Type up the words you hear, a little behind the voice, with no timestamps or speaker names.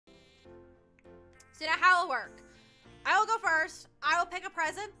So now how it'll work. I will go first. I will pick a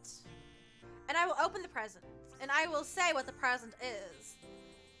present. And I will open the present. And I will say what the present is.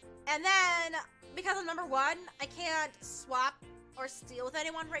 And then, because I'm number 1, I can't swap or steal with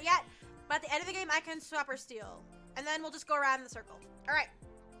anyone right yet. But at the end of the game, I can swap or steal. And then we'll just go around in the circle. Alright.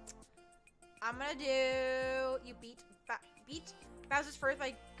 I'm gonna do... You beat Bowser's first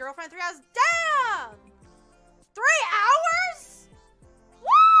my girlfriend 3 hours. Damn! 3 hours?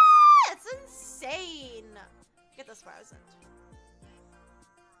 What? It's insane. Get this present.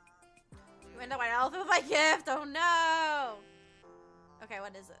 You end up my elephant with my gift. Oh no. Okay,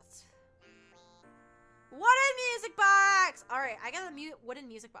 what is it? Wooden music box. All right, I got a wooden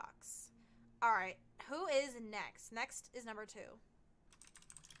music box. All right, who is next? Next is number 2.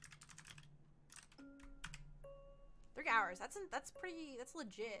 3 hours. That's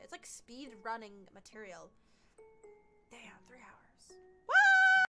legit. It's like speed running material.